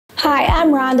Hi, I'm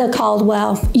Rhonda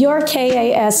Caldwell, your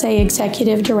KASA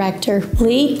Executive Director.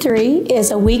 Lead 3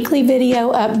 is a weekly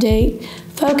video update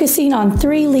focusing on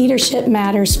 3 leadership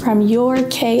matters from your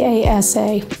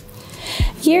KASA.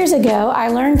 Years ago, I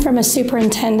learned from a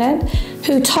superintendent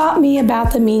who taught me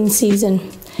about the mean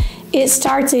season. It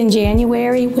starts in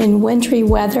January when wintry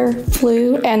weather,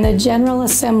 flu, and the General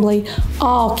Assembly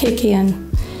all kick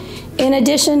in. In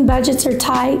addition, budgets are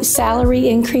tight, salary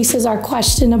increases are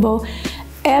questionable,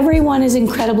 everyone is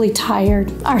incredibly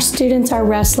tired, our students are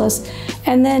restless,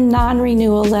 and then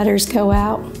non-renewal letters go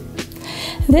out.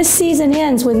 This season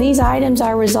ends when these items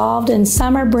are resolved and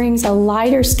summer brings a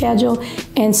lighter schedule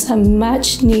and some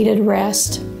much needed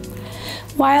rest.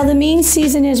 While the mean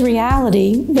season is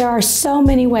reality, there are so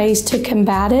many ways to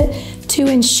combat it to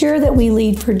ensure that we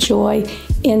lead for joy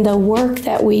in the work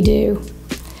that we do.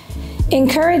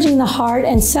 Encouraging the heart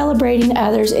and celebrating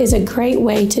others is a great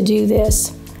way to do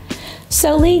this.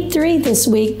 So Lead 3 this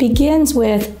week begins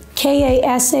with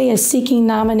KASA is seeking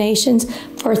nominations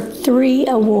for 3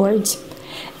 awards.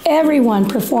 Everyone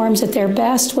performs at their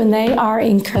best when they are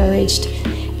encouraged.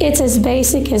 It's as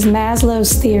basic as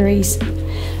Maslow's theories.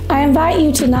 I invite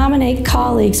you to nominate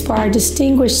colleagues for our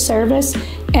Distinguished Service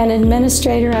and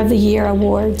Administrator of the Year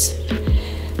awards.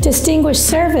 Distinguished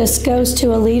Service goes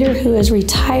to a leader who is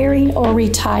retiring or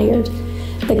retired.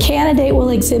 The candidate will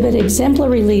exhibit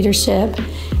exemplary leadership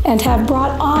and have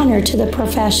brought honor to the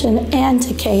profession and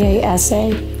to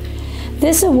KASA.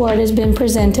 This award has been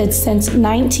presented since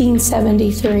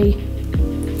 1973.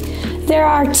 There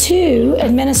are 2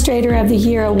 Administrator of the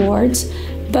Year awards,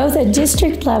 both at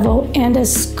district level and a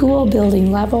school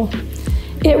building level.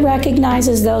 It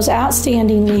recognizes those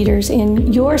outstanding leaders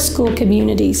in your school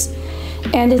communities,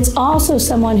 and it's also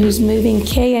someone who's moving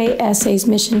KASA's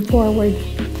mission forward.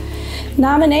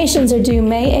 Nominations are due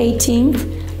May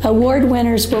 18th. Award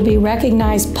winners will be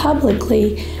recognized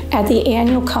publicly at the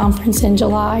annual conference in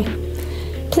July.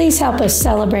 Please help us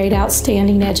celebrate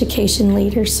outstanding education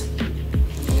leaders.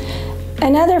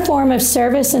 Another form of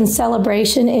service and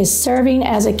celebration is serving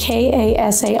as a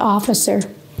KASA officer.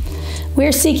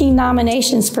 We're seeking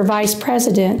nominations for Vice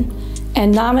President,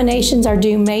 and nominations are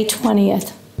due May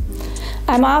 20th.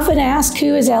 I'm often asked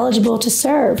who is eligible to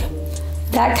serve.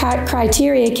 That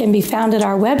criteria can be found at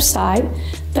our website,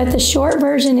 but the short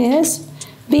version is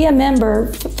be a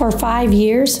member for 5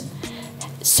 years,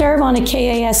 serve on a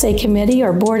KASA committee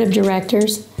or board of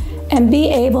directors, and be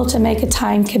able to make a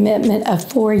time commitment of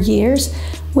 4 years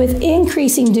with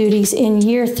increasing duties in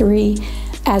year 3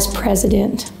 as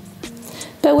president.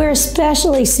 But we're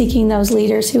especially seeking those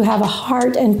leaders who have a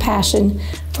heart and passion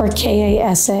for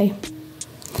KASA.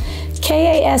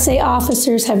 KASA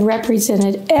officers have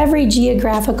represented every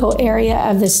geographical area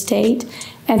of the state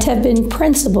and have been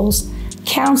principals,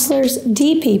 counselors,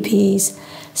 DPPs,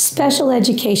 special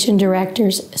education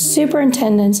directors,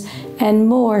 superintendents, and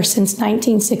more since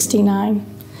 1969.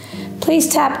 Please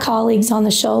tap colleagues on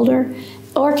the shoulder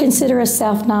or consider a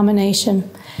self-nomination.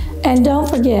 And don't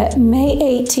forget, May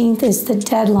 18th is the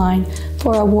deadline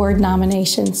for award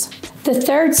nominations. The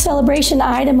 3rd celebration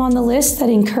item on the list that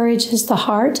encourages the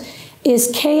heart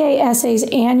is KASA's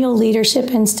Annual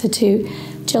Leadership Institute,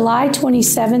 July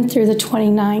 27th through the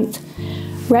 29th.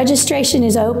 Registration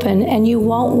is open and you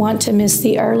won't want to miss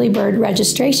the early bird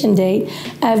registration date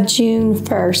of June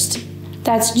 1st.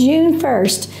 That's June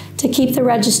 1st to keep the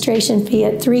registration fee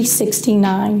at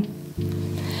 $369.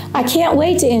 I can't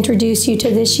wait to introduce you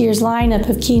to this year's lineup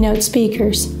of keynote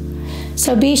speakers.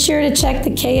 So be sure to check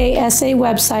the KASA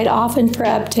website often for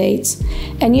updates,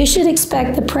 and you should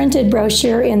expect the printed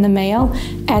brochure in the mail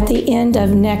at the end of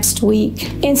next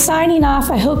week. In signing off,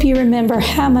 I hope you remember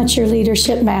how much your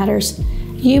leadership matters.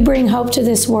 You bring hope to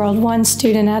this world one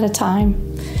student at a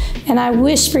time, and I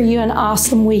wish for you an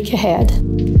awesome week ahead.